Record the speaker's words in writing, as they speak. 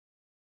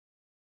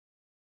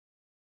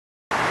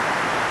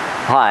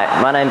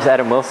Hi, my name's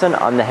Adam Wilson.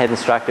 I'm the head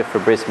instructor for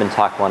Brisbane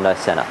Taekwondo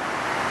Centre.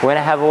 We're going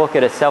to have a look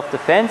at a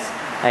self-defense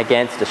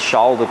against a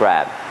shoulder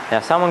grab. Now,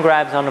 if someone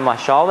grabs onto my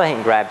shoulder, he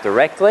can grab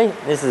directly.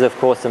 This is, of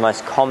course, the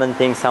most common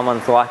thing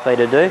someone's likely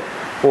to do,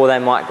 or they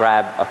might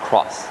grab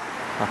across.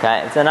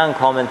 Okay, it's an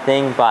uncommon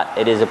thing, but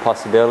it is a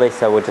possibility,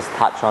 so we'll just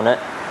touch on it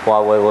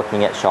while we're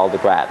looking at shoulder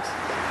grabs.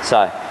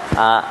 So,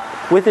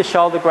 with a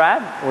shoulder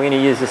grab, we're going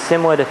to use a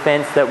similar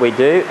defense that we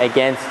do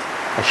against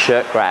a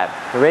shirt grab.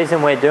 The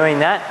reason we're doing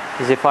that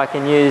is if I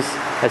can use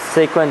a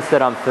sequence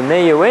that I'm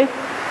familiar with,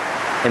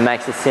 it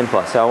makes it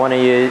simpler. So I want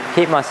to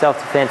keep my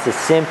self-defense as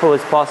simple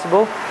as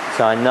possible,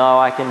 so I know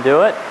I can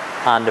do it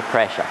under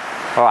pressure.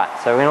 Alright,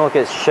 so we're going to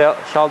look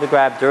at shoulder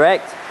grab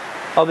direct.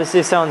 Obviously,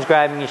 if someone's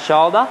grabbing your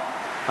shoulder,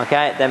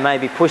 okay, they may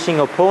be pushing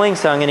or pulling,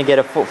 so I'm going to get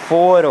a foot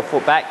forward or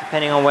foot back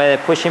depending on where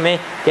they're pushing me,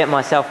 get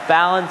myself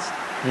balanced,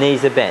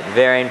 knees are bent,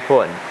 very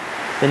important.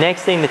 The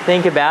next thing to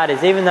think about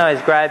is, even though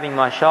he's grabbing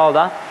my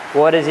shoulder,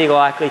 what is he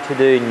likely to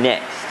do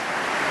next?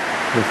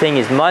 The thing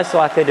he's most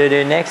likely to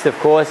do next, of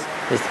course,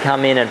 is to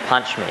come in and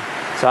punch me.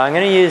 So I'm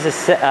going to use a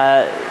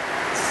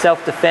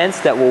self-defense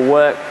that will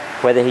work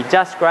whether he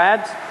just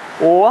grabs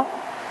or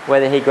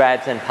whether he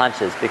grabs and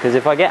punches. Because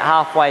if I get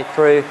halfway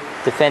through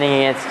defending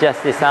against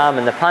just this arm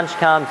and the punch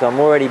comes, I'm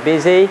already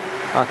busy,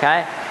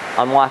 okay,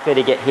 I'm likely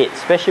to get hit,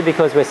 especially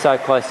because we're so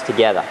close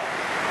together.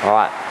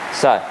 Alright,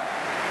 so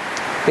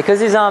because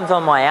his arm's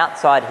on my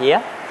outside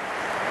here,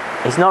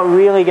 he's not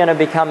really going to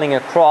be coming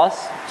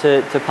across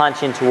to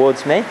punch in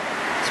towards me,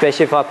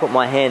 especially if I put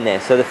my hand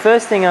there. So the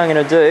first thing I'm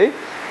going to do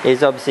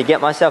is obviously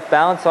get myself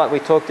balanced like we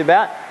talked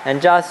about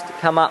and just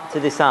come up to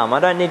this arm. I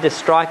don't need to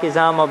strike his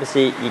arm.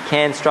 Obviously you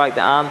can strike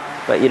the arm,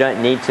 but you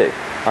don't need to.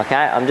 Okay,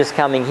 I'm just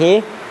coming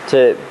here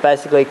to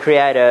basically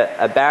create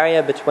a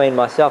barrier between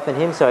myself and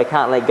him so he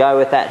can't let go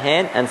with that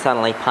hand and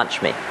suddenly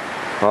punch me.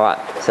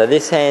 Alright, so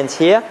this hand's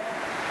here.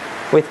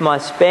 With my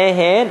spare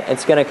hand,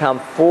 it's going to come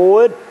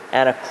forward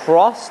and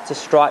across to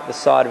strike the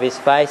side of his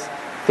face,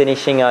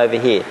 finishing over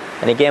here.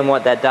 And again,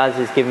 what that does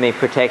is give me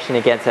protection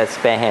against that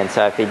spare hand.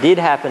 So if he did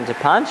happen to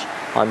punch,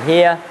 I'm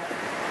here,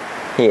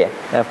 here.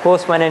 Now, of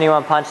course, when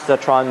anyone punches, I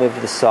try and move to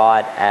the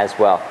side as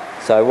well.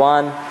 So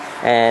 1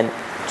 and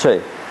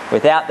 2.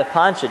 Without the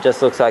punch, it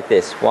just looks like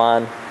this.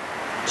 1,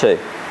 2.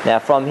 Now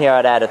from here,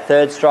 I'd add a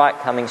third strike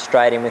coming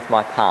straight in with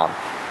my palm.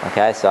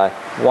 Okay, so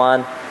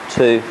 1,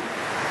 2,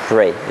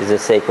 3 is the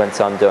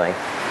sequence I'm doing.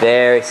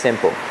 Very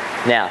simple.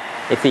 Now,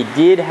 if he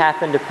did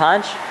happen to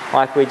punch,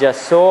 like we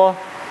just saw,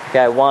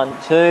 okay,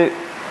 1, 2,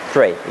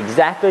 3.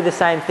 Exactly the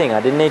same thing.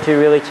 I didn't need to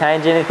really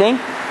change anything.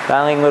 The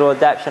only little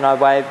adaptation I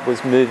made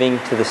was moving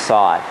to the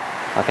side.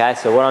 Okay,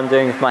 so what I'm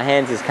doing with my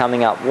hands is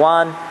coming up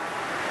 1,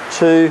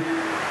 2,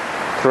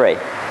 3.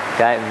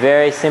 Okay,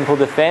 very simple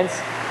defense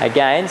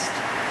against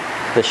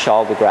the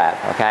shoulder grab.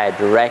 Okay, a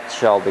direct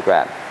shoulder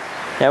grab.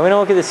 Now we're going to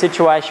look at the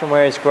situation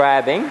where he's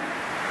grabbing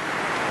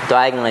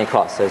diagonally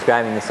across, so he's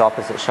grabbing this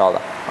opposite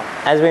shoulder.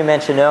 As we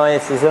mentioned earlier,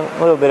 this is a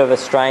little bit of a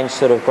strange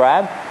sort of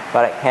grab,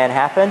 but it can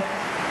happen.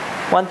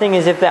 One thing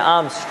is, if their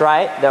arm's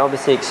straight, they're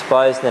obviously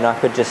exposed, then I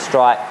could just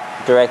strike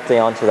directly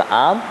onto the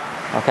arm,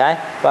 okay?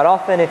 But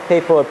often if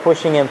people are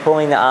pushing and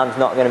pulling, the arm's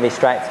not going to be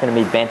straight, it's going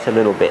to be bent a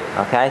little bit,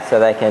 okay? So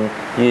they can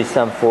use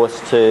some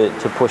force to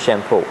push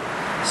and pull.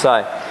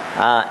 So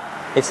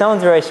if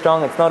someone's very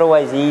strong, it's not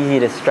always easy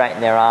to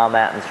straighten their arm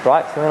out and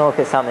strike, so we're going to look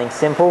at something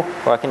simple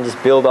where I can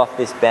just build off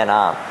this bent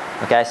arm.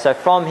 Okay, so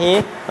from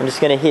here, I'm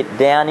just going to hit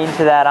down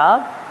into that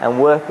arm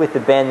and work with the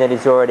bend that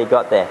he's already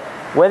got there.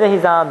 Whether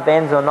his arm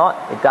bends or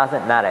not, it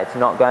doesn't matter. It's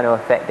not going to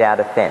affect our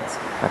defense.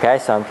 Okay,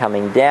 so I'm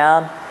coming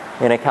down. I'm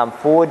going to come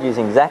forward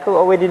using exactly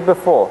what we did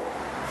before.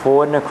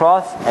 Forward and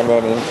across, and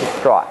then into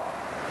strike.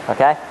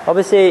 Okay,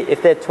 obviously,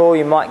 if they're tall,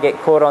 you might get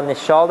caught on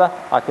this shoulder.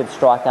 I could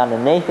strike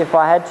underneath if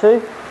I had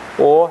to,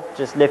 or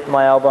just lift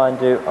my elbow and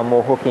do a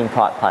more hooking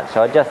type punch.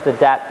 So I just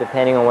adapt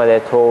depending on whether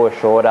they're tall or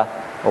shorter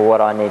or what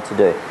I need to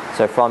do.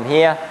 So from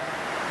here,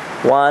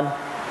 1,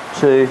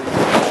 2,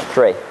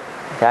 3.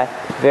 Okay,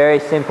 very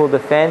simple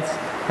defense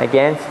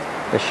against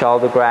the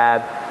shoulder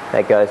grab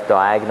that goes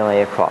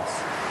diagonally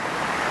across.